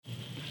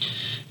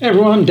Hey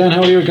everyone, Dan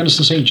Howell here,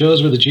 Gunnison St.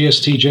 Joe's with the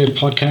GSTJ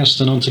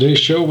podcast, and on today's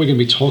show we're going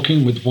to be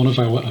talking with one of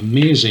our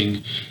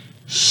amazing,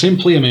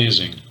 simply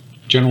amazing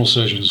general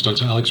surgeons,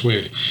 Dr. Alex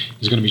Wade.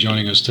 He's going to be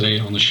joining us today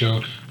on the show.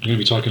 We're going to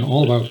be talking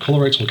all about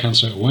Colorectal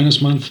Cancer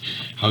Awareness Month,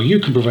 how you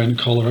can prevent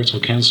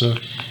colorectal cancer,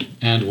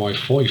 and why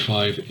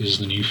 45 is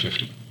the new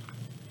 50.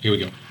 Here we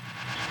go.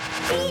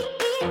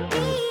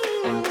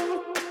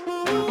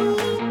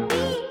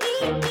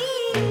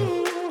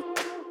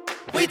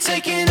 We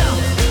take it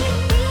off.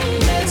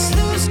 Let's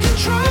lose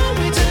control.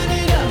 We turn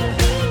it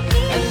up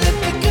and let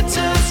the good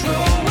times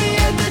roll. We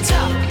at the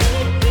top.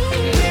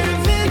 We're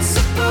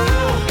invincible.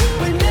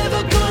 We're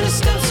never gonna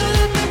stop. So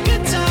let the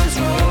good times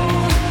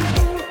roll.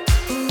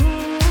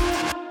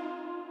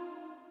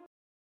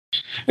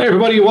 Hey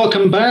everybody,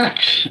 welcome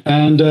back.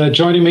 And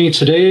joining me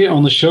today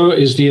on the show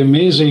is the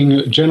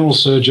amazing general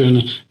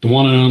surgeon, the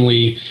one and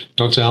only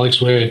Dr.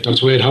 Alex Wade.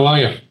 Dr. Wade, how are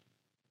you?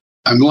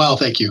 I'm well,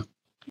 thank you.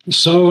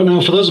 So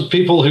now, for those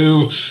people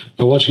who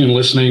are watching and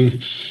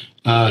listening,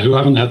 who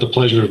haven't had the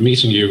pleasure of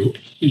meeting you,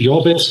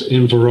 you're based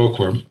in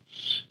Viroqua,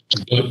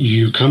 but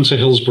you come to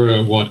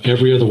Hillsborough,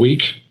 every other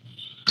week?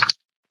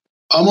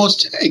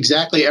 Almost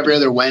exactly every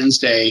other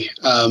Wednesday.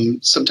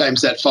 Sometimes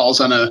that falls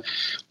on a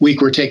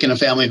week we're taking a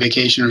family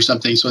vacation or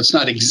something, so it's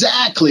not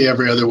exactly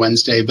every other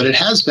Wednesday, but it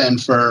has been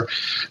for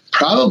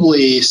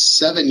probably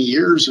 7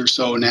 years or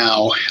so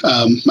now.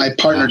 My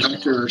partner,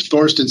 Dr.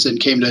 Thorstensen,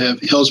 came to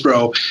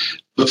Hillsborough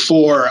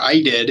before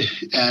I did,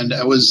 and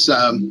I was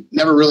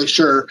never really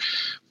sure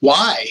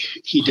why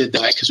he did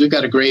that, because we've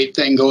got a great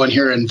thing going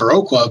here in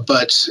Viroqua.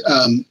 But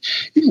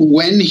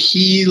when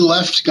he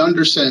left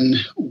Gunderson,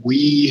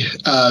 we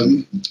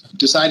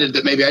decided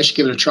that maybe I should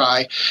give it a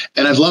try,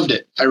 and I've loved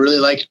it. I really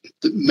like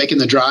making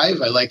the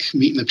drive. I like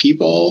meeting the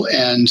people,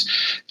 and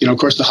of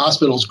course, the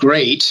hospital's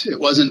great. It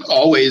wasn't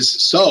always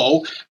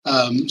so.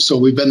 So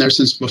we've been there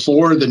since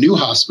before the new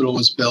hospital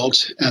was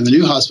built, and the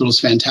new hospital is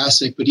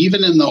fantastic. But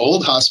even in the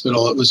old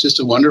hospital, it was just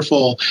a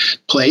wonderful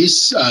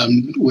place.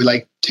 We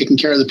like taking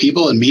care of the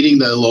people and meeting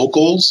the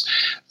locals,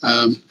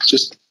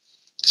 just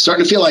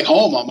starting to feel like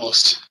home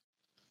almost.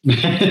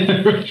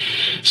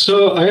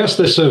 So I ask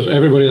this of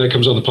everybody that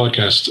comes on the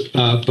podcast,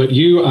 but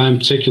you I'm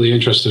particularly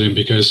interested in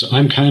because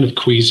I'm kind of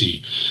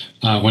queasy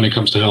when it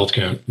comes to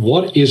healthcare.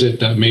 What is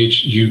it that made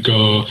you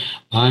go,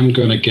 I'm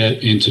going to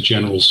get into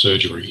general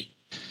surgery?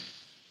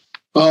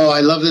 Oh,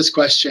 I love this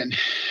question.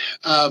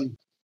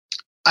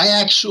 I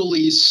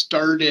actually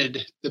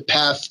started the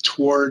path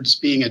towards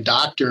being a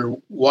doctor,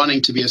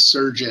 wanting to be a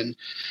surgeon,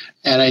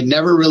 and I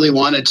never really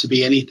wanted to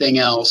be anything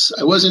else.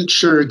 I wasn't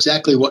sure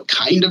exactly what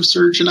kind of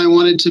surgeon I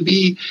wanted to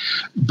be,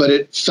 but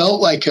it felt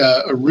like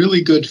a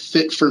really good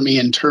fit for me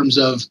in terms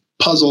of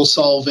puzzle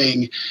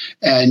solving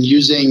and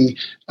using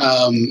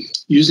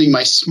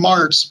my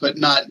smarts, but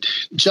not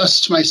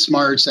just my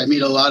smarts. I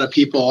meet a lot of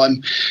people.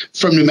 I'm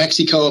from New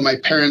Mexico, and my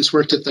parents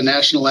worked at the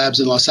National Labs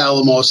in Los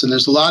Alamos, and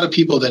there's a lot of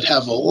people that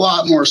have a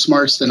lot more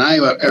smarts than I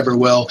ever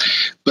will,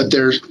 but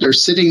they're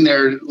sitting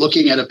there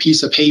looking at a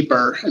piece of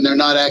paper, and they're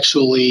not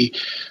actually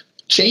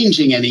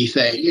changing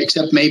anything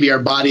except maybe our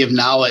body of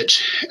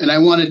knowledge. And I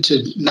wanted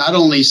to not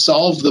only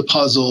solve the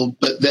puzzle,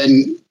 but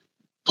then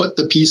put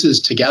the pieces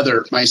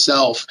together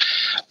myself.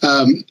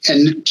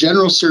 And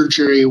general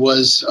surgery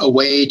was a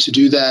way to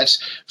do that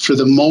for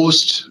the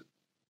most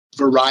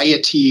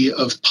variety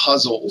of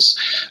puzzles.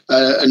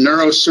 A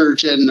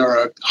neurosurgeon or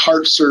a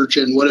heart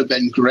surgeon would have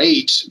been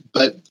great,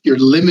 but you're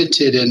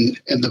limited in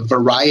the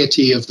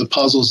variety of the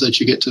puzzles that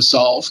you get to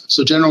solve.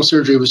 So general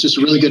surgery was just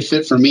a really good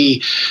fit for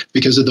me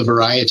because of the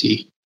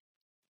variety.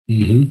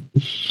 Mm-hmm.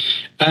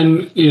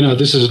 And,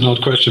 this is an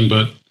odd question,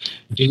 but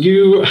do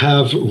you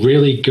have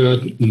really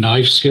good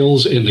knife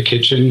skills in the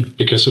kitchen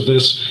because of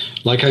this?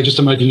 Like, I just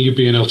imagine you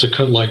being able to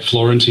cut like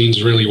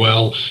Florentines really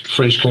well,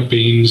 French cut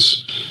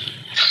beans.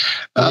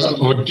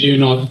 Or do you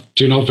not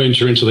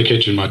venture into the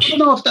kitchen much? I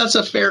don't know if that's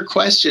a fair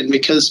question,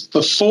 because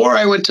before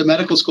I went to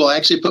medical school, I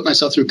actually put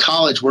myself through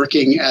college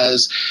working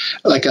as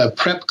like a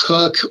prep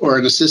cook or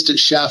an assistant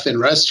chef in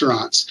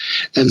restaurants.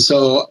 And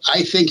so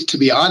I think, to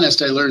be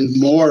honest, I learned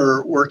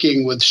more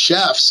working with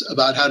chefs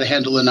about how to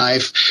handle a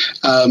knife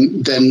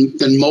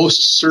than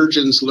most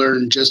surgeons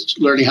learn just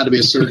learning how to be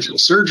a surgeon.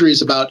 Surgery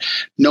is about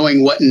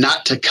knowing what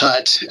not to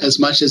cut as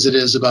much as it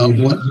is about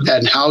what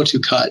and how to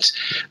cut.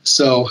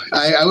 So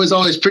I was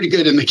always pretty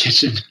good in the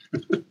kitchen.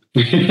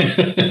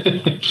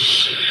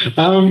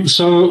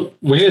 So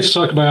we're here to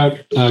talk about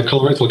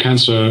colorectal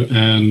cancer,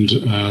 and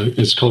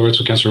it's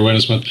Colorectal Cancer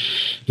Awareness Month.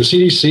 The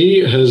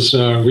CDC has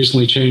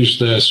recently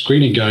changed their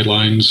screening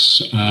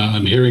guidelines.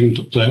 I'm hearing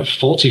that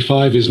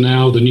 45 is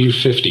now the new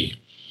 50.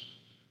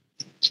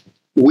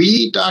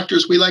 We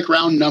doctors, we like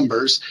round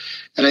numbers.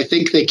 And I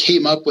think they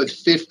came up with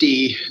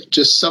 50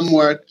 just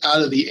somewhat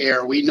out of the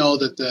air. We know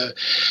that the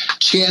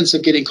chance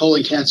of getting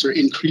colon cancer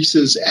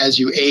increases as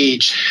you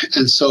age.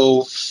 And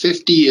so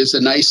 50 is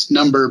a nice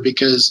number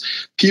because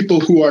people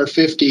who are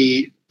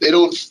 50, they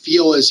don't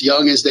feel as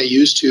young as they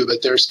used to,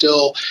 but they're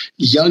still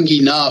young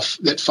enough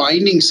that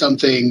finding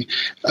something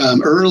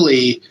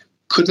early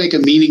could make a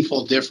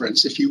meaningful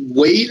difference. If you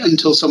wait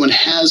until someone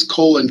has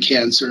colon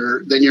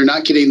cancer, then you're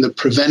not getting the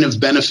preventive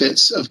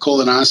benefits of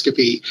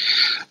colonoscopy.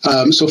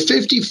 So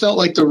 50 felt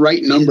like the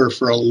right number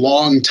for a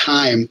long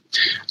time.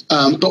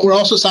 But we're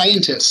also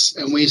scientists,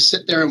 and we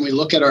sit there and we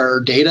look at our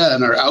data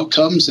and our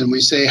outcomes, and we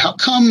say, how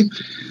come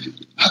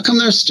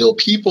there's still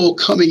people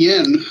coming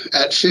in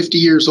at 50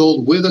 years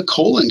old with a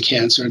colon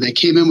cancer? They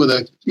came in with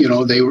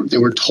they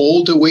were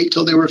told to wait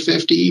till they were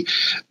 50.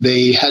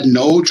 They had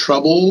no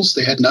troubles.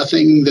 They had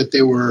nothing that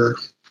they were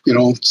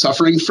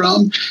suffering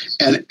from.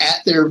 And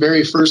at their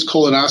very first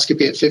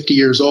colonoscopy at 50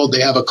 years old,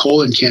 they have a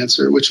colon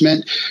cancer, which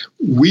meant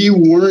we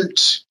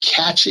weren't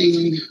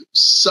catching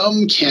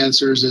some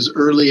cancers as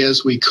early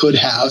as we could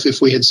have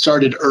if we had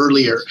started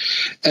earlier.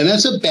 And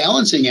that's a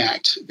balancing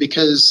act,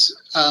 because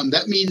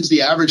that means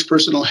the average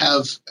person will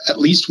have at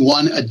least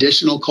one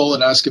additional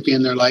colonoscopy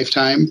in their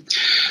lifetime.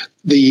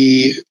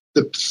 The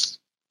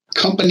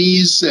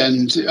companies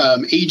and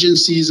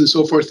agencies and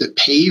so forth that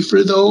pay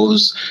for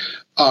those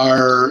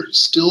are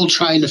still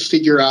trying to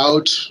figure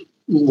out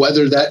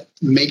whether that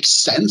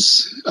makes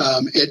sense.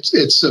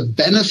 It's a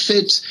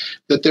benefit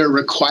that they're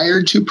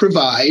required to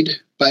provide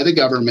by the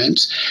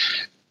government.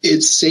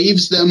 It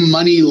saves them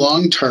money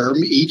long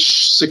term.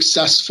 Each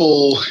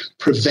successful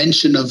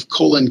prevention of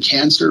colon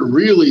cancer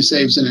really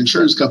saves an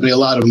insurance company a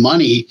lot of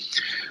money.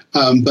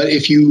 But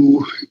if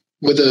you,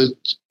 with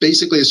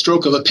basically a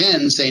stroke of a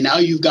pen, say now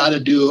you've got to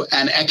do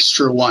an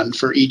extra one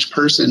for each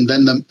person,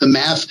 then the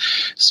math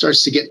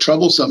starts to get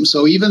troublesome.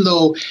 So even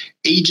though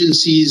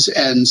agencies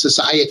and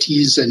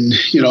societies and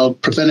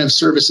preventive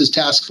services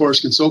task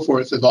force and so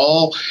forth have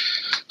all,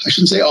 I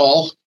shouldn't say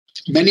all,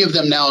 many of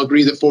them now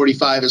agree that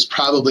 45 is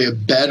probably a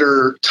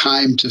better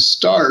time to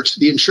start,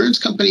 the insurance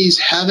companies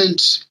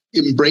haven't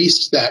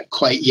embraced that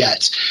quite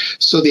yet.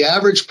 So the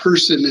average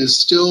person is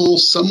still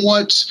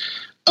somewhat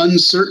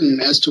uncertain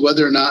as to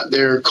whether or not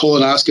their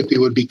colonoscopy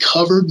would be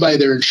covered by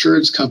their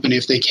insurance company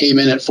if they came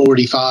in at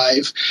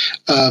 45.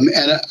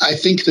 And I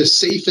think the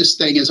safest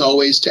thing is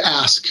always to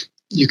ask.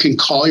 You can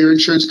call your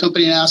insurance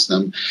company and ask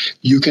them.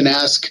 You can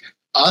ask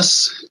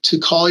us to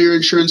call your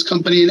insurance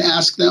company and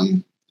ask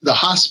them. The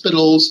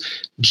hospitals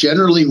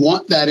generally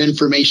want that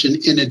information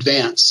in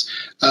advance.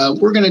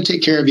 We're going to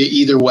take care of you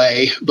either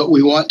way, but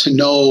we want to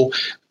know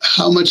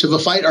how much of a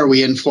fight are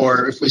we in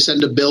for if we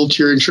send a bill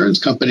to your insurance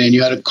company and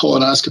you had a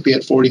colonoscopy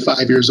at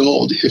 45 years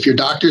old. If your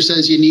doctor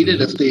says you need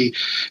it, if the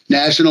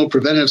National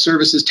Preventive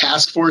Services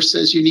Task Force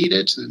says you need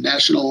it, the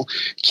National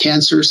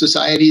Cancer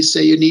Societies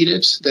say you need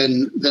it,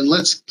 then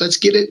let's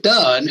get it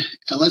done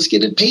and let's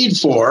get it paid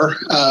for.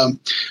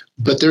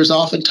 But there's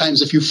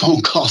oftentimes a few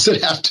phone calls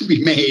that have to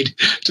be made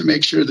to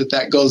make sure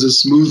that goes as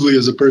smoothly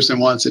as a person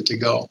wants it to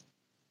go.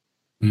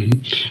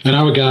 Mm-hmm.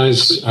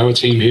 And our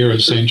team here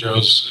at St.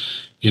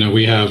 Joe's,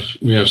 we have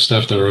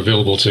staff that are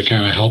available to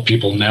kind of help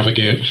people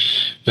navigate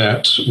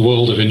that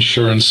world of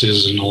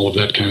insurances and all of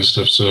that kind of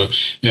stuff. So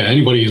yeah,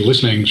 anybody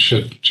listening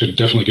should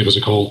definitely give us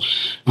a call.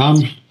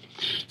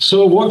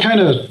 So what kind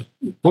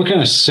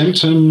of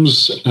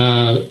symptoms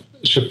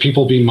should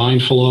people be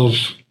mindful of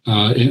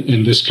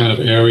in this kind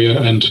of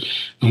area, and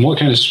what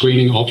kind of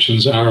screening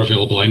options are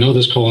available? I know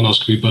there's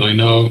colonoscopy, but I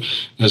know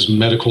as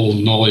medical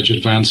knowledge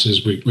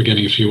advances, we're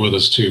getting a few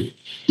others too.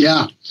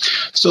 Yeah.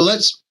 So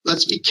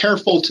let's be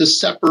careful to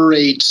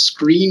separate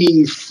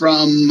screening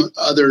from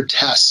other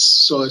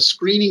tests. So a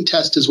screening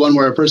test is one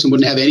where a person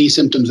wouldn't have any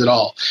symptoms at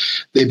all.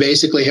 They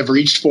basically have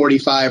reached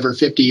 45 or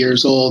 50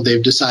 years old.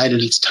 They've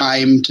decided it's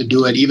time to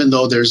do it, even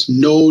though there's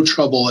no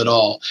trouble at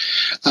all.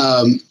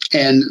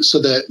 And so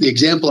the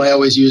example I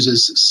always use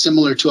is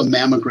similar to a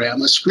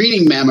mammogram. A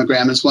screening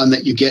mammogram is one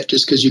that you get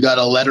just because you got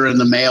a letter in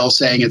the mail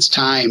saying it's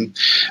time.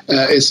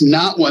 It's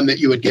not one that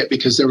you would get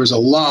because there was a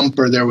lump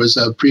or there was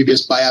a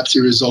previous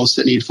biopsy results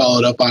that need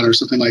followed up on or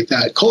something like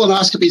that.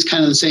 Colonoscopy is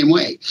kind of the same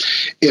way.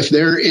 If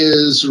there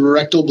is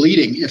rectal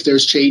bleeding, if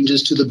there's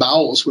changes to the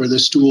bowels where the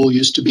stool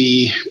used to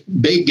be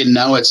big and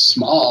now it's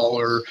small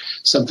or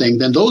something,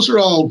 then those are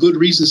all good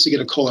reasons to get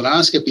a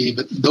colonoscopy.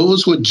 But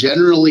those would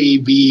generally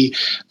be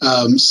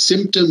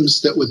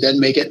symptoms that would then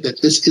make it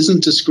that this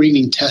isn't a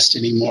screening test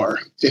anymore.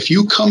 If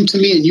you come to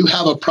me and you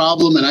have a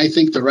problem and I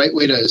think the right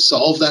way to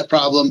solve that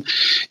problem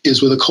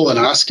is with a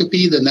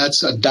colonoscopy, then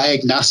that's a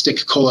diagnostic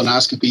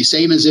colonoscopy.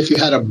 Same as if you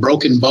had a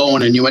broken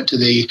bone and you went to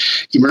the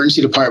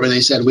emergency department and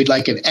they said, we'd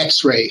like an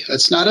x-ray.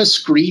 That's not a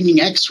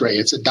screening x-ray.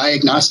 It's a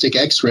diagnostic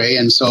x-ray.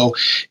 And so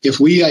if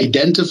we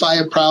identify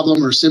a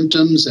problem or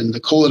symptoms and the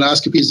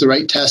colonoscopy is the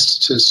right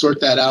test to sort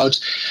that out,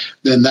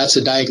 then that's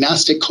a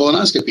diagnostic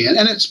colonoscopy.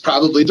 And it's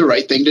probably the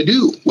right thing to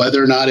do,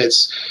 whether or not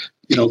it's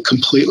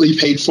completely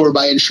paid for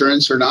by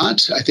insurance or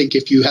not. I think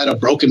if you had a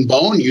broken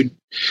bone, you'd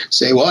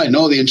say, well, I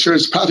know the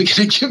insurance is probably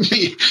going to give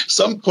me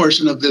some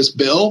portion of this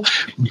bill,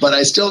 but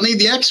I still need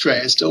the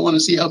x-ray. I still want to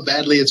see how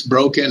badly it's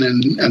broken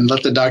and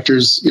let the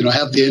doctors,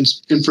 have the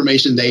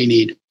information they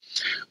need.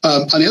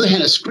 On the other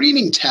hand, a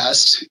screening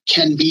test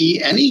can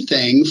be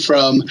anything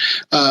from,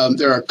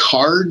 there are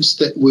cards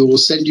that we will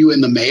send you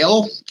in the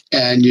mail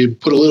and you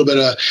put a little bit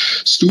of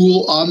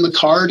stool on the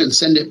card and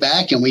send it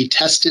back, and we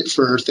test it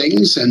for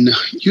things. And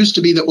it used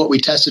to be that what we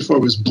tested for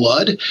was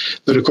blood,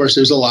 but of course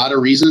there's a lot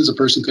of reasons a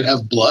person could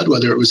have blood,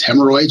 whether it was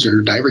hemorrhoids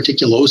or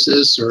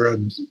diverticulosis or a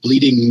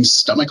bleeding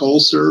stomach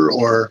ulcer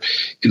or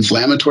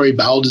inflammatory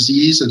bowel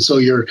disease. And so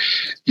you're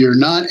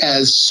not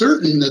as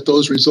certain that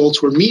those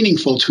results were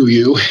meaningful to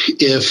you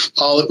if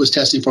all it was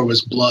testing for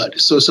was blood.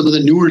 So some of the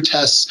newer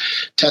tests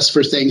test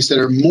for things that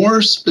are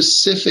more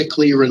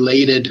specifically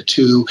related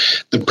to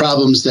the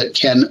problems that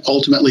can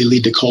ultimately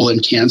lead to colon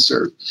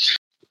cancer.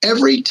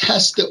 Every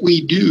test that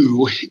we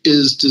do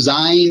is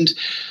designed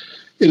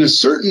in a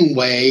certain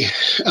way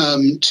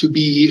to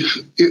be,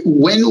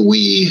 when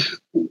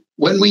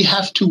we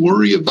have to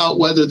worry about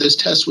whether this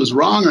test was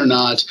wrong or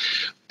not,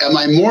 am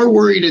I more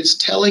worried it's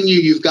telling you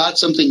you've got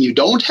something you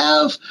don't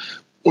have,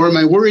 or am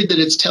I worried that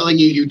it's telling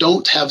you you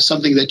don't have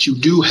something that you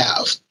do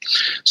have?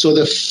 So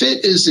the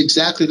fit is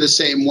exactly the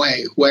same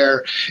way,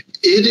 where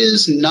it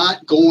is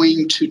not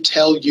going to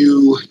tell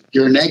you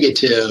you're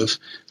negative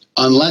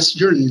unless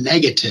you're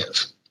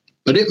negative.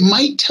 But it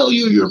might tell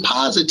you you're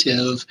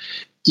positive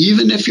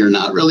even if you're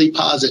not really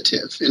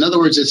positive. In other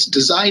words, it's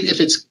designed, if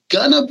it's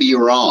gonna be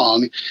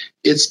wrong,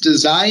 it's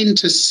designed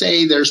to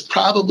say there's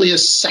probably a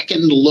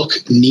second look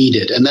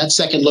needed. And that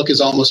second look is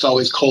almost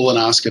always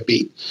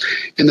colonoscopy.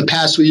 In the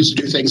past, we used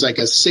to do things like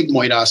a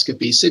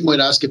sigmoidoscopy.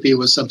 Sigmoidoscopy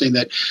was something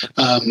that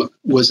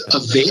was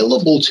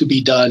available to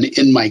be done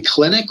in my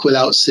clinic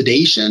without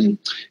sedation.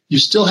 You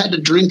still had to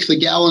drink the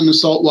gallon of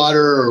salt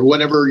water or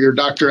whatever your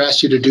doctor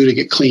asked you to do to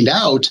get cleaned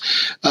out.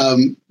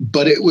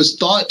 But it was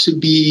thought to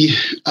be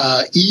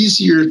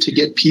easier to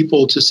get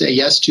people to say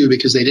yes to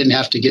because they didn't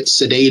have to get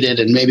sedated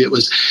and maybe it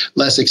was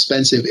less expensive.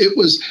 It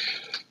was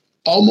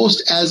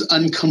almost as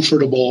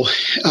uncomfortable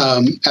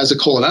as a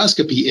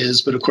colonoscopy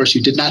is, but of course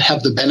you did not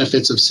have the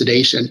benefits of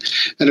sedation.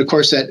 And of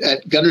course at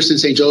Gunderson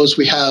St. Joe's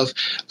we have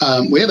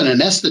an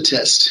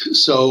anesthetist,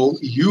 so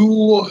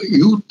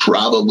you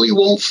probably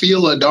won't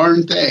feel a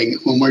darn thing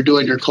when we're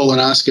doing your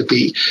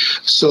colonoscopy.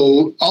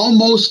 So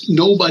almost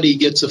nobody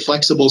gets a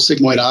flexible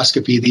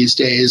sigmoidoscopy these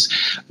days.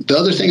 The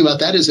other thing about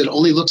that is it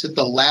only looks at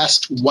the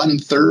last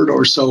 1/3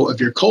 or so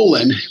of your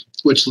colon,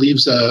 which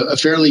leaves a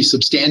fairly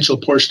substantial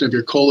portion of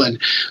your colon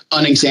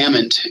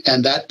unexamined.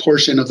 And that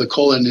portion of the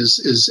colon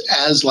is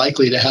as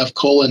likely to have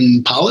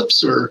colon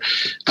polyps or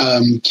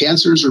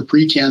cancers or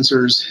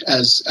precancers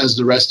as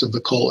the rest of the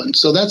colon.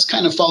 So that's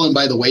kind of fallen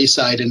by the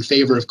wayside in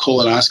favor of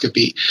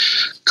colonoscopy.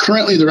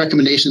 Currently, the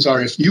recommendations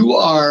are if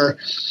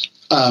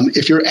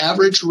you're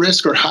average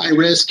risk or high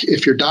risk,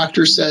 if your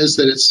doctor says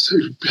that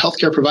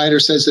healthcare provider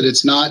says that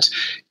it's not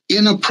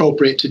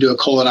inappropriate to do a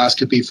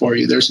colonoscopy for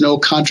you, there's no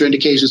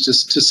contraindications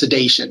to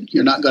sedation,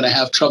 you're not going to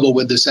have trouble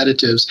with the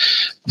sedatives,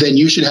 then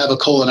you should have a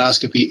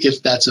colonoscopy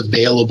if that's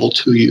available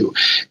to you.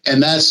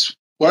 And that's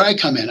where I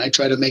come in. I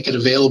try to make it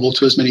available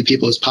to as many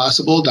people as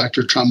possible.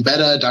 Dr.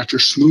 Trombetta, Dr.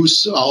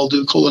 Schmoose all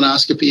do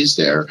colonoscopies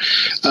there.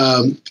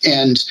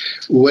 And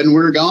when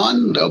we're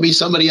gone, there'll be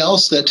somebody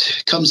else that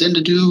comes in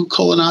to do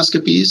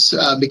colonoscopies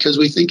because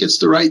we think it's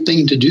the right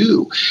thing to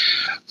do.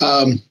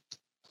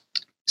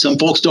 Some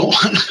folks don't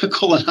want a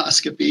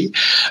colonoscopy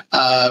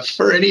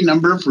for any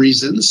number of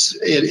reasons.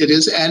 It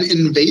is an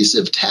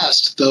invasive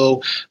test,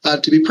 though,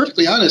 to be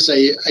perfectly honest,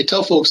 I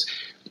tell folks,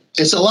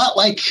 it's a lot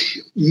like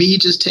me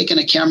just taking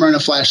a camera and a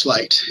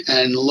flashlight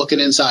and looking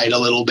inside a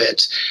little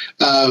bit.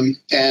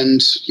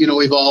 And,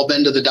 we've all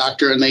been to the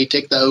doctor and they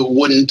take the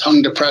wooden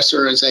tongue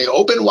depressor and say,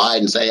 open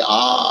wide and say,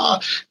 ah,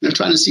 and they're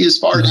trying to see as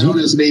far down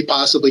as they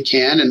possibly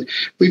can. And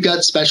we've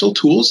got special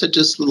tools that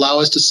just allow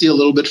us to see a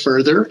little bit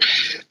further.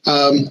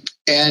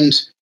 And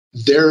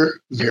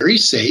they're very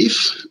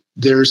safe.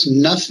 There's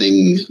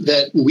nothing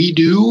that we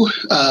do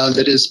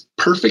that is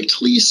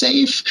perfectly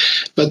safe,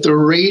 but the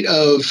rate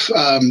of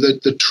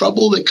the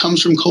trouble that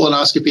comes from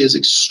colonoscopy is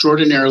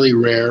extraordinarily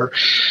rare.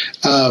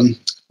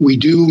 We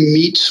do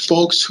meet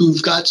folks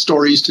who've got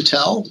stories to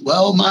tell.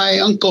 Well, my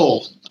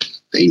uncle,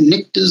 they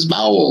nicked his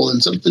bowel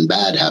and something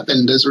bad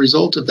happened as a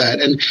result of that.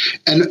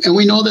 And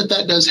we know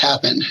that does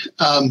happen.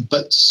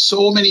 But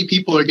so many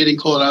people are getting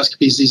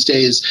colonoscopies these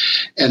days,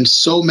 and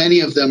so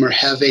many of them are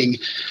having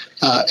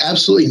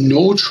absolutely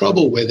no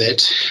trouble with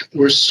it.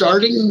 We're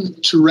starting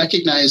to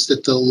recognize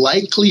that the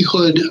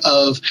likelihood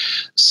of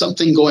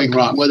something going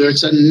wrong, whether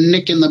it's a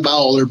nick in the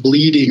bowel or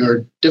bleeding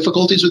or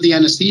difficulties with the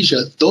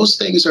anesthesia, those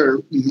things are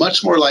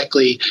much more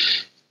likely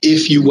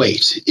if you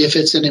wait. If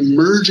it's an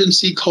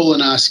emergency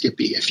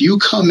colonoscopy, if you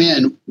come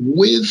in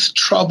with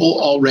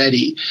trouble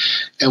already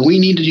and we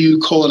need to do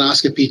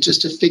colonoscopy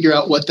just to figure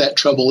out what that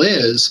trouble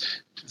is,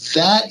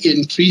 that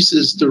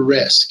increases the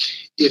risk.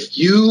 If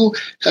you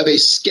have a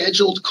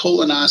scheduled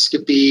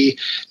colonoscopy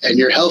and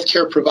your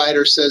healthcare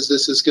provider says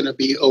this is going to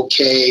be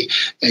okay,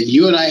 and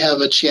you and I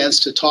have a chance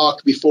to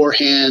talk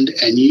beforehand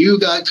and you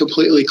got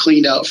completely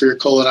cleaned out for your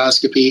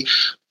colonoscopy,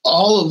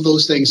 all of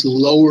those things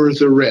lower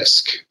the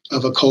risk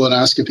of a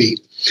colonoscopy.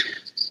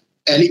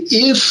 And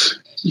if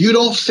you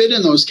don't fit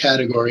in those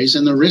categories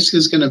and the risk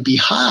is going to be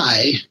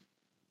high,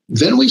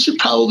 then we should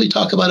probably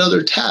talk about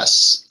other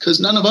tests, because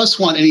none of us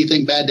want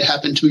anything bad to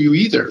happen to you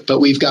either.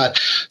 But we've got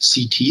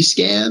CT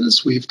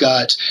scans, we've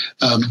got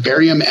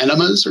barium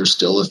enemas are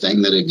still a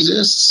thing that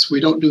exists.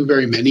 We don't do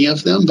very many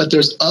of them, but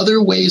there's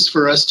other ways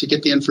for us to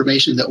get the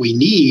information that we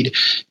need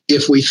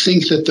if we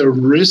think that the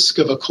risk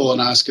of a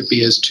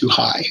colonoscopy is too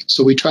high.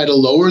 So we try to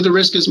lower the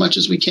risk as much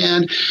as we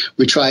can.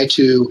 We try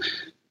to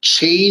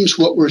change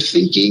what we're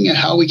thinking and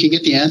how we can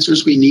get the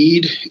answers we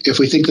need if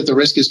we think that the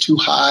risk is too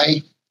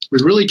high. We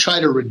really try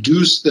to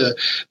reduce the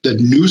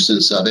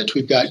nuisance of it.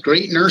 We've got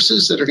great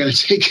nurses that are going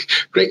to take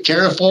great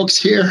care of folks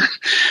here.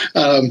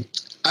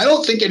 I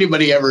don't think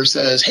anybody ever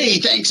says, hey,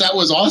 thanks, that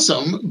was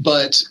awesome.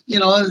 But,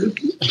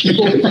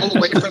 people go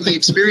away from the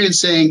experience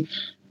saying,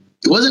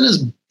 it wasn't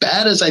as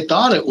bad as I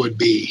thought it would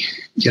be,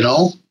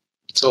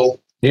 So,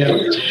 yeah,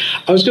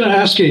 I was going to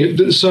ask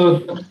you,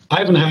 so I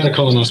haven't had a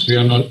colonoscopy.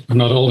 I'm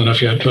not old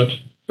enough yet, but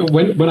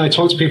when I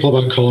talk to people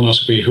about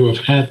colonoscopy who have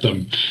had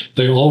them,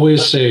 they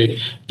always say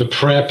the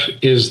prep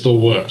is the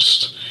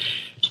worst.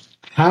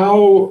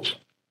 How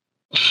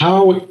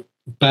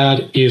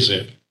bad is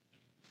it?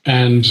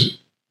 And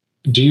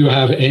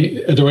are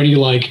there any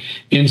like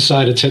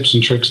insider tips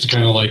and tricks to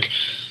kind of like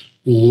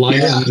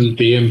lighten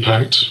the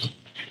impact?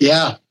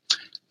 Yeah.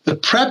 The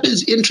prep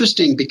is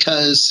interesting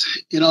because,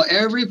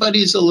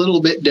 everybody's a little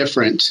bit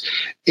different.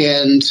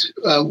 And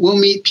we'll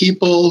meet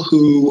people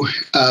who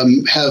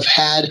have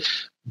had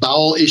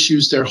bowel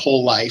issues their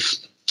whole life.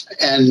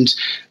 And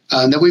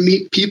then we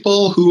meet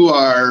people who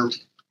are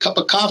cup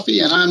of coffee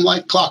and I'm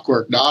like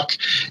clockwork, doc.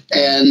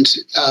 And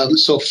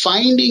so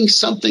finding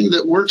something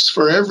that works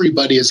for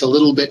everybody is a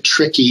little bit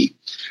tricky.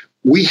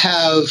 We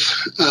have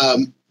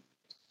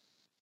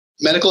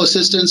medical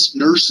assistants,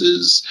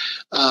 nurses,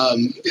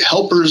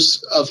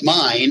 helpers of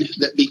mine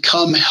that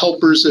become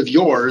helpers of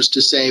yours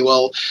to say,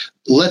 well,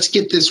 let's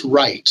get this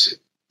right.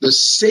 The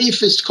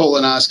safest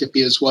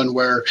colonoscopy is one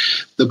where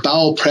the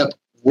bowel prep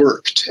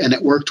worked and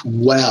it worked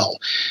well.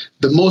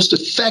 The most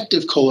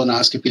effective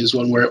colonoscopy is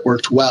one where it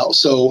worked well.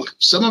 So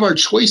some of our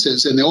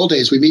choices in the old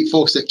days, we meet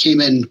folks that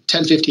came in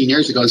 10, 15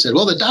 years ago and said,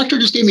 well, the doctor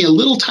just gave me a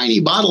little tiny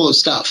bottle of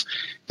stuff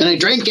and I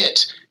drank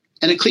it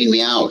and it cleaned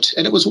me out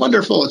and it was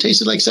wonderful. It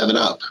tasted like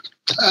 7-Up.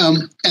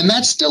 And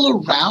that's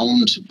still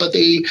around, but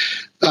the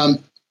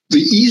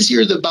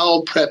easier the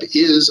bowel prep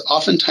is,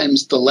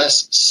 oftentimes the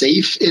less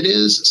safe it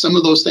is. Some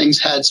of those things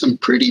had some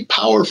pretty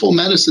powerful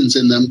medicines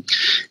in them,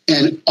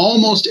 and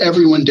almost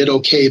everyone did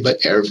okay.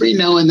 But every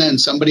now and then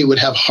somebody would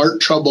have heart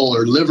trouble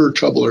or liver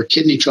trouble or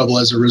kidney trouble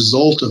as a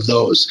result of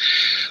those.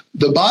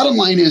 The bottom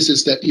line is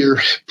that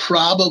you're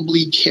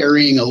probably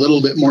carrying a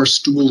little bit more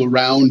stool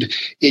around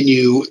in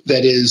you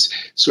that is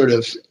sort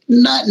of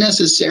not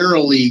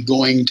necessarily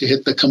going to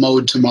hit the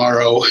commode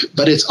tomorrow,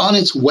 but it's on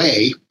its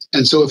way.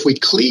 And so if we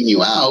clean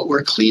you out,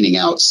 we're cleaning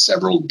out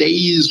several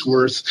days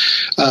worth.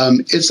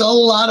 It's a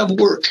lot of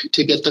work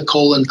to get the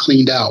colon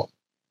cleaned out.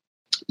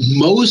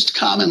 Most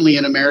commonly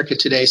in America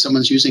today,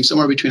 someone's using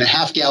somewhere between a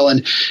half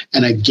gallon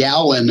and a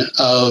gallon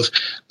of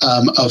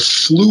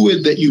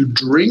fluid that you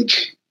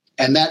drink.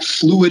 And that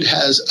fluid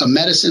has a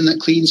medicine that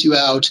cleans you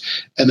out.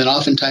 And then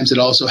oftentimes it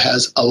also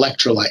has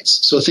electrolytes.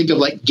 So think of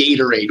like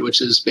Gatorade,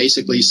 which is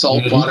basically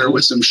salt water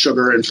with some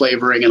sugar and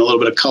flavoring and a little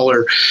bit of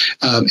color.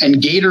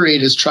 And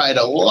Gatorade has tried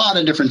a lot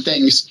of different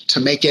things to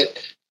make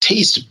it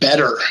taste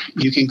better.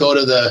 You can go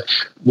to the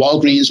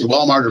Walgreens or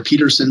Walmart or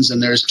Peterson's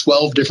and there's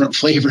 12 different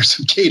flavors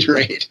of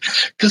Gatorade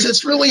because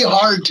it's really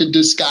hard to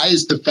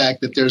disguise the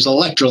fact that there's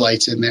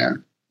electrolytes in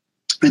there.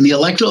 And the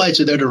electrolytes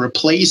are there to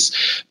replace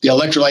the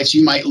electrolytes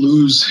you might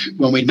lose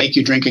when we make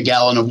you drink a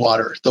gallon of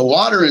water. The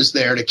water is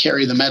there to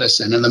carry the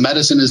medicine, and the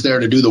medicine is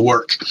there to do the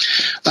work.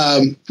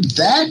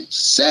 That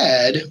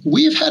said,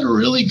 we've had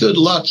really good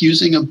luck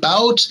using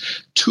about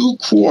 2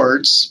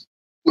 quarts,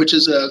 which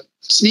is a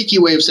sneaky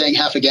way of saying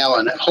half a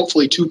gallon.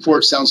 Hopefully 2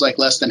 quarts sounds like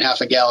less than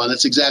half a gallon.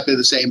 It's exactly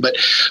the same. But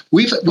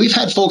we've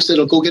had folks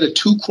that'll go get a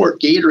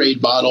 2-quart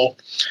Gatorade bottle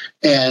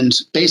and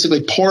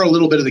basically pour a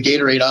little bit of the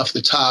Gatorade off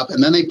the top,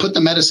 and then they put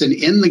the medicine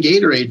in the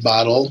Gatorade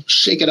bottle,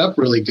 shake it up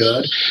really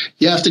good.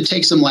 You have to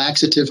take some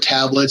laxative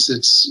tablets.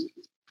 It's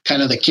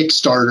kind of the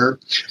Kickstarter.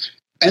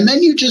 And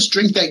then you just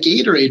drink that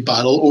Gatorade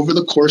bottle over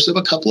the course of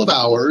a couple of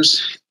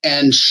hours,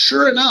 and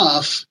sure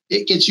enough,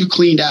 it gets you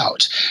cleaned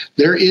out.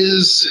 There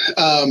is,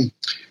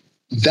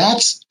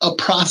 that's a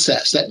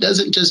process. That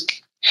doesn't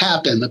just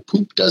happen. The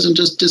poop doesn't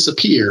just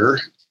disappear.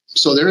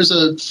 So there is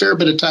a fair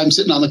bit of time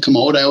sitting on the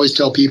commode. I always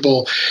tell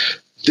people,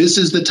 this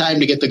is the time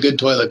to get the good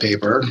toilet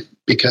paper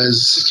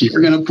because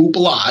you're going to poop a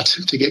lot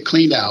to get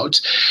cleaned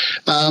out.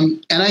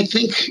 And I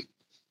think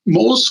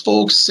most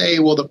folks say,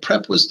 well, the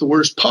prep was the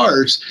worst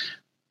part,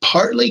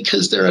 partly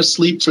because they're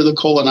asleep for the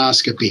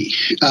colonoscopy.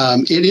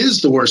 It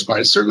is the worst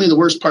part. It's certainly the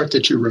worst part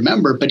that you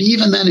remember, but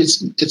even then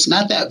it's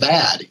not that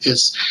bad.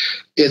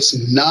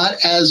 It's not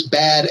as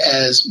bad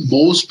as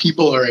most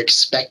people are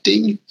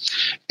expecting.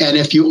 And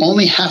if you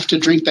only have to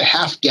drink the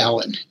half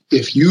gallon,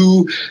 if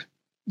you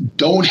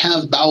don't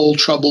have bowel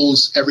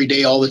troubles every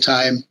day all the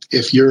time,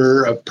 if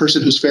you're a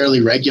person who's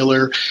fairly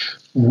regular,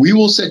 we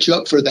will set you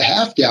up for the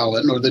half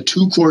gallon or the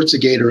 2 quarts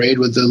of Gatorade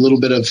with a little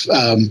bit of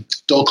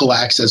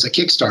Dulcolax as a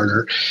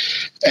Kickstarter.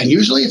 And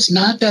usually it's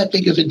not that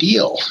big of a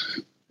deal.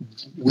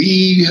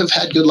 We have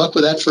had good luck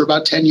with that for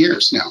about 10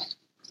 years now.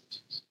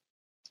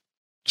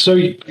 So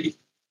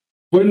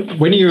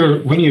when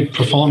you're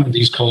performing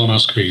these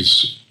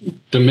colonoscopies,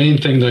 the main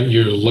thing that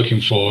you're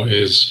looking for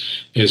is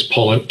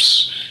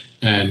polyps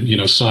and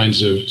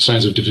signs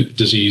of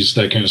disease,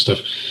 that kind of stuff.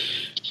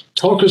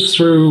 Talk us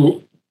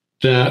through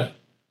that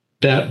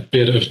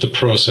bit of the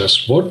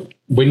process.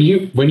 When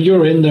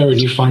you're in there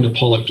and you find a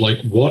polyp,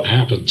 like, what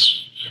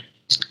happens?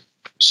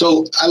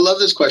 So I love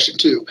this question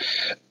too.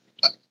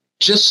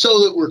 Just so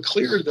that we're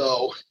clear,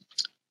 though,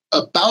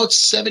 about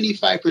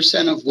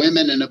 75% of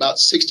women and about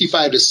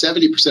 65 to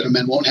 70% of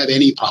men won't have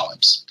any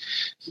polyps.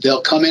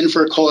 They'll come in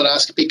for a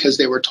colonoscopy because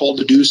they were told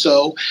to do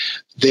so.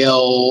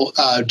 They'll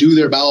do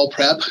their bowel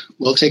prep.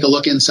 We'll take a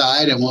look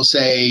inside and we'll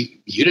say,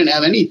 you didn't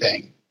have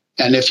anything.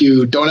 And if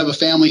you don't have a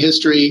family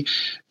history,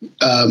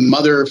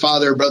 mother,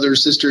 father,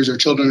 brothers, sisters, or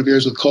children of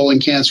yours with colon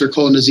cancer,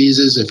 colon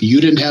diseases, if you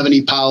didn't have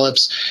any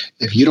polyps,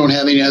 if you don't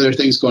have any other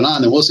things going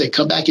on, then we'll say,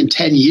 come back in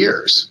 10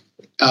 years.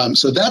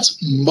 So that's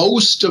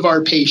most of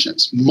our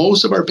patients.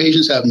 Most of our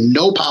patients have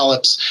no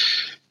polyps.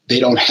 They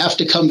don't have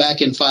to come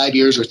back in 5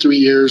 years or 3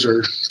 years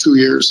or 2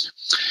 years.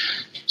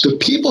 The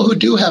people who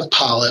do have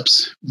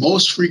polyps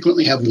most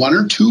frequently have 1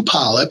 or 2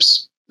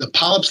 polyps. The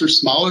polyps are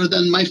smaller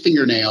than my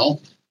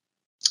fingernail.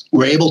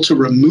 We're able to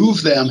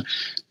remove them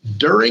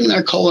during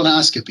their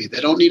colonoscopy. They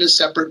don't need a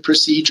separate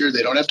procedure.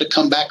 They don't have to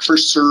come back for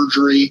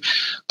surgery.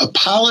 A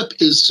polyp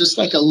is just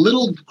like a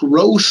little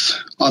growth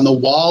on the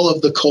wall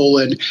of the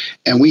colon,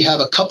 and we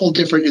have a couple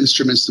different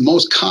instruments. The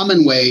most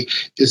common way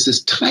is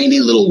this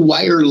tiny little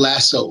wire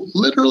lasso,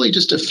 literally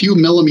just a few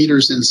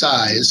millimeters in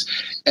size,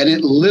 and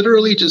it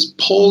literally just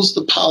pulls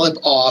the polyp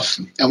off,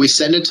 and we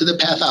send it to the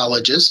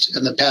pathologist,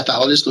 and the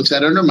pathologist looks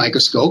at it under a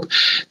microscope,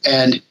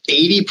 and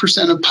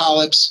 80% of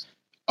polyps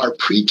are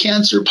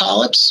precancer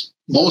polyps.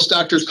 Most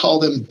doctors call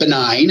them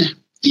benign,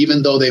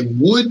 even though they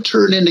would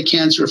turn into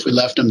cancer if we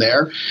left them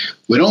there.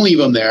 We don't leave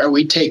them there.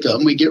 We take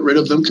them. We get rid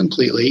of them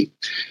completely.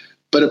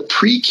 But a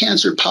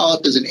precancer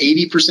polyp is an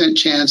 80%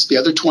 chance. The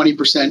other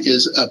 20%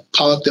 is a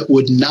polyp that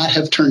would not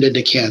have turned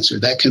into cancer.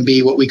 That can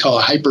be what we call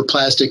a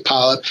hyperplastic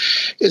polyp.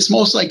 It's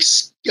most like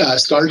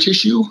scar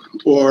tissue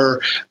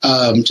or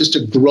just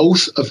a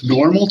growth of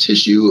normal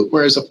tissue,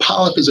 whereas a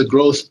polyp is a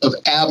growth of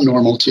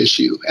abnormal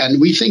tissue.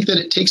 And we think that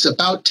it takes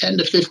about 10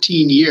 to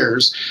 15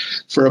 years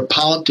for a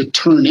polyp to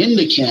turn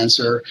into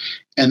cancer.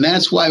 And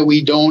that's why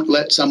we don't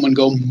let someone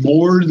go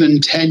more than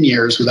 10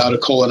 years without a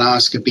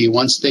colonoscopy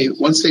once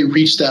they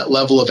reach that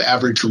level of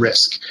average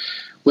risk.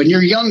 When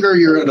you're younger,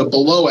 you're at a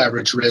below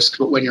average risk,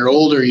 but when you're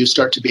older, you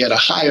start to be at a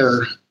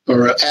higher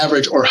or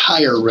average or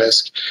higher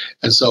risk.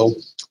 And so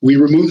we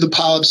remove the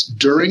polyps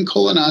during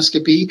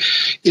colonoscopy.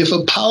 If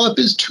a polyp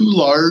is too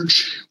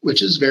large,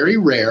 which is very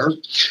rare,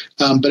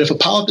 but if a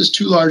polyp is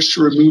too large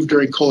to remove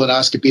during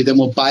colonoscopy, then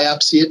we'll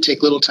biopsy it,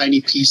 take little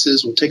tiny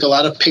pieces. We'll take a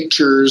lot of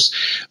pictures.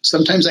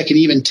 Sometimes I can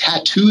even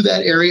tattoo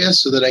that area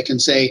so that I can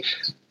say,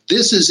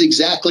 this is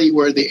exactly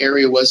where the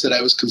area was that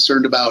I was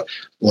concerned about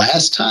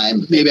last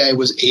time. Maybe I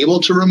was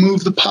able to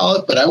remove the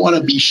polyp, but I want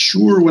to be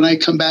sure when I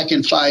come back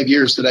in 5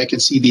 years that I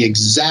can see the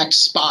exact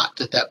spot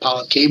that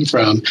polyp came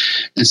from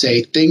and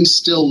say, things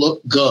still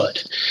look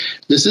good.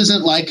 This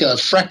isn't like a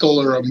freckle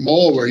or a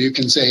mole where you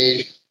can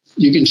say,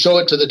 you can show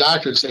it to the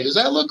doctor and say, does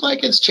that look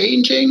like it's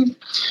changing?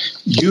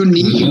 You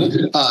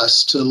need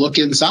us to look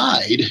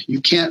inside. You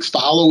can't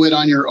follow it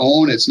on your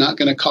own. It's not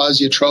going to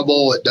cause you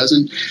trouble. It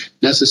doesn't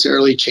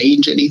necessarily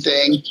change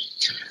anything.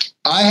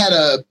 I had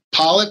a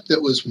polyp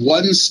that was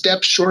 1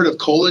 step short of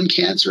colon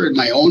cancer in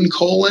my own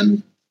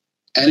colon,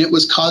 and it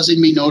was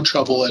causing me no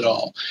trouble at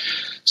all.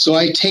 So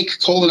I take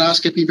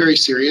colonoscopy very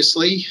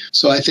seriously.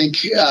 So I think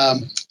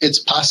it's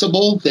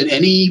possible that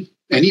any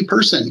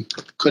person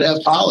could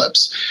have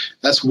polyps.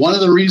 That's one of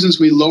the reasons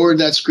we lowered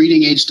that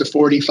screening age to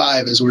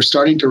 45, is we're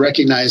starting to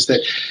recognize that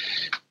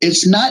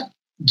it's not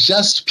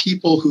just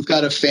people who've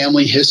got a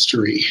family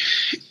history.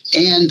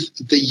 And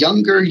the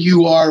younger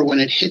you are when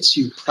it hits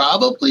you,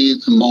 probably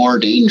the more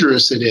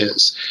dangerous it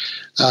is.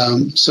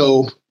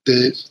 So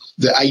the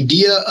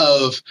idea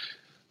of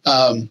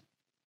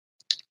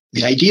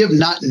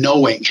not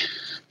knowing,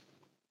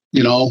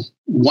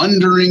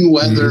 wondering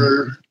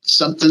whether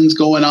something's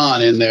going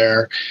on in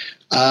there,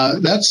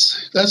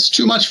 that's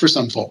too much for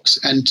some folks.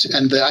 And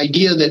the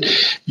idea that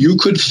you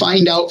could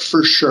find out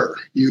for sure,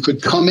 you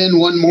could come in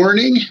one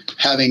morning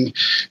having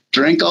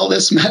drank all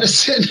this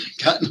medicine,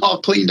 gotten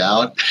all cleaned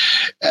out,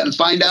 and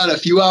find out a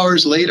few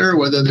hours later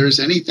whether there's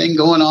anything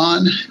going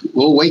on.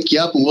 We'll wake you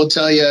up and we'll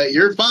tell you,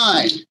 you're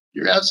fine.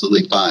 You're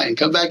absolutely fine.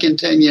 Come back in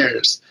 10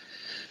 years.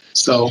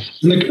 So,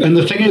 and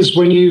the thing is,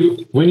 when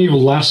you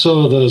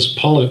lasso those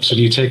polyps and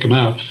you take them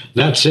out,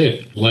 that's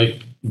it.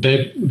 Like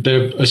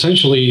they're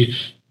essentially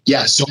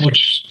Yes.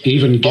 dodge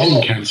even getting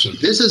Oh, cancer?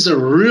 This is a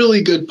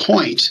really good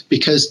point,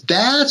 because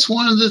that's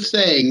one of the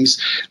things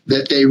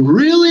that they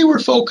really were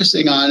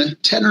focusing on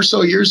 10 or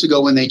so years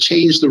ago when they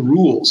changed the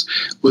rules,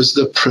 was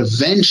the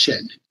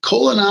prevention.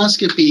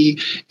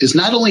 Colonoscopy is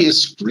not only a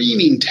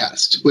screening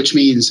test, which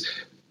means,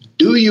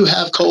 do you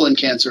have colon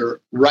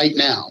cancer right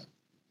now?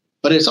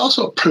 But it's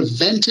also a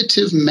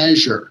preventative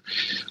measure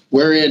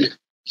wherein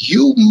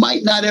you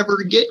might not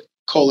ever get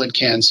colon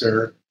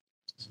cancer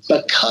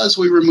because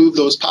we remove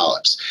those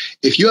polyps.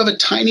 If you have a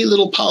tiny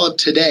little polyp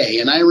today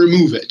and I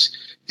remove it,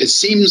 it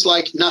seems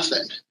like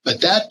nothing.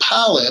 But that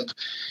polyp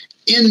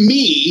in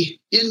me,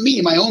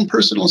 my own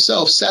personal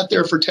self, sat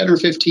there for 10 or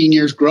 15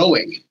 years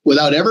growing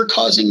without ever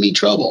causing me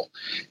trouble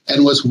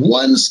and was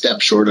one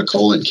step short of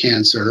colon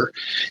cancer.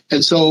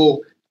 And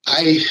so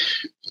I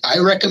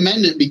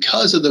recommend it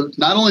because of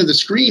not only the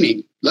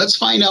screening, let's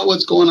find out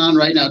what's going on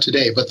right now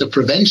today, but the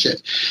prevention.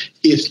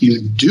 If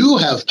you do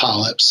have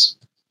polyps,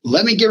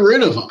 let me get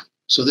rid of them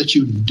so that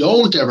you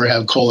don't ever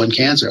have colon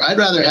cancer. I'd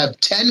rather have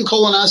 10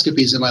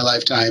 colonoscopies in my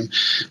lifetime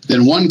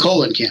than one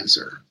colon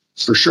cancer,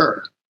 for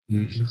sure.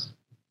 Mm-hmm.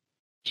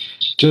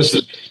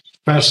 Just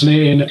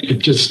fascinating.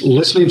 Just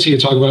listening to you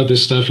talk about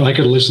this stuff, I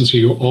could listen to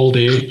you all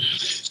day,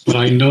 but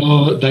I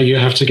know that you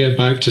have to get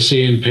back to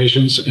seeing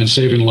patients and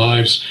saving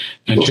lives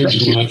and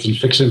changing lives and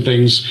fixing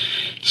things.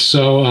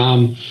 So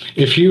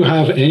if you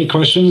have any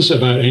questions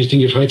about anything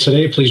you've heard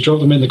today, please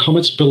drop them in the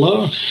comments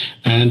below,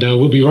 and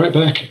we'll be right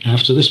back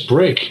after this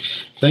break.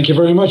 Thank you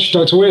very much,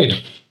 Dr.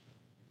 Wade.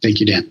 Thank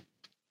you, Dan.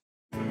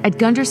 At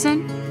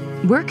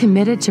Gunderson, we're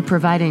committed to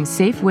providing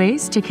safe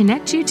ways to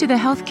connect you to the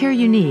healthcare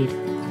you need.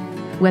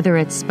 Whether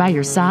it's by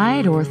your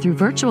side or through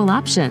virtual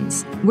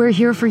options, we're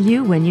here for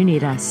you when you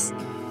need us.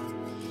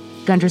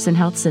 Gunderson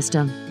Health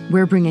System,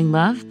 we're bringing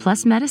love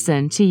plus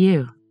medicine to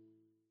you.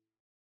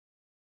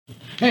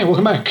 Hey,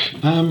 welcome back.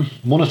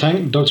 Want to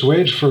thank Dr.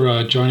 Wade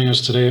for joining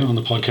us today on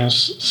the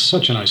podcast.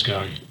 Such a nice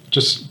guy.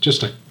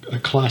 Just a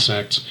class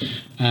act.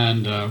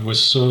 And we're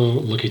so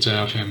lucky to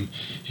have him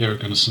here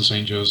at Gunderson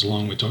St. Joe's,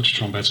 along with Dr.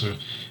 Trombetta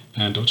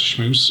and Dr.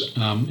 Schmooze.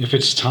 If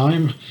it's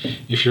time,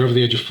 if you're over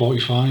the age of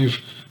 45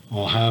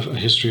 or have a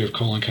history of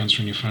colon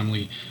cancer in your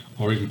family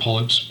or even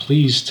polyps,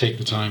 please take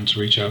the time to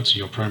reach out to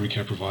your primary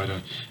care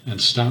provider and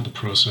start the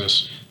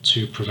process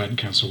to prevent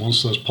cancer.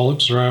 Once those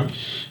polyps are out,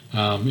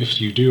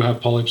 if you do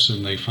have polyps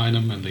and they find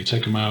them and they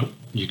take them out,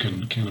 you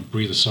can kind of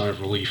breathe a sigh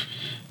of relief,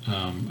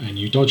 and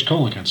you dodge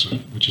colon cancer,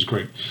 which is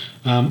great.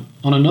 On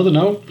another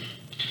note,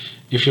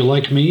 if you're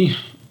like me,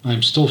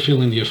 I'm still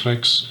feeling the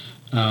effects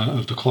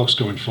of the clocks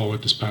going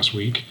forward this past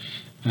week,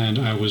 and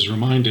I was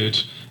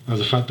reminded of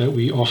the fact that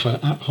we offer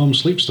at-home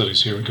sleep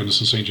studies here at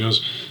Gunderson St.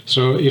 Joe's.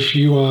 So if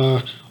you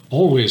are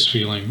always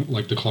feeling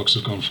like the clocks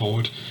have gone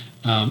forward,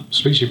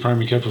 speak to your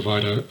primary care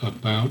provider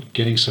about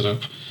getting set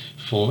up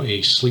for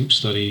a sleep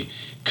study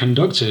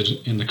conducted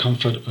in the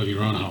comfort of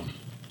your own home.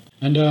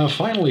 And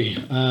finally,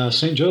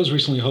 St. Joe's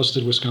recently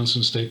hosted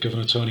Wisconsin State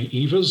Governor Tony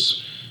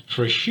Evers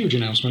for a huge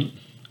announcement.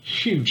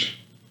 Huge.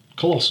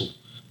 Colossal.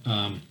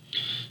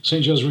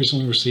 St. Joe's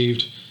recently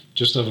received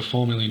just over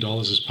 $4 million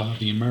as part of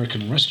the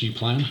American Rescue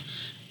Plan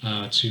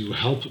to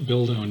help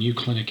build our new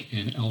clinic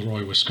in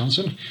Elroy,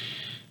 Wisconsin.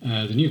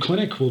 The new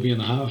clinic will be in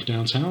the heart of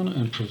downtown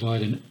and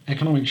provide an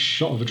economic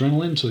shot of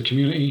adrenaline to the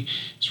community.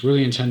 It's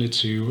really intended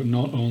to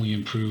not only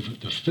improve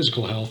the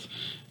physical health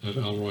of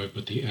Elroy,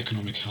 but the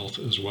economic health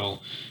as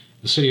well.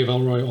 The city of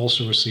Elroy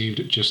also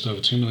received just over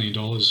 $2 million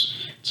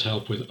to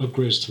help with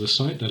upgrades to the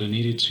site that are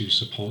needed to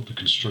support the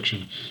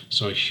construction.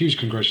 So a huge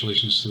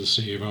congratulations to the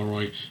city of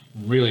Elroy.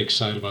 Really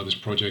excited about this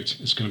project.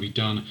 It's going to be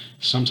done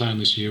sometime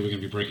this year. We're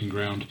going to be breaking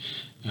ground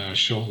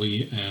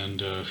shortly,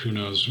 and who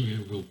knows,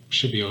 we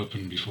should be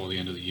open before the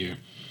end of the year.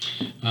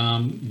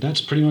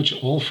 That's pretty much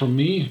all from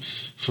me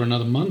for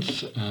another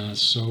month.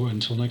 So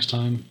until next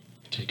time,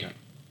 take care.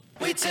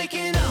 We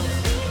taking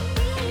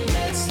off.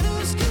 Let's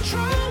lose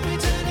control. We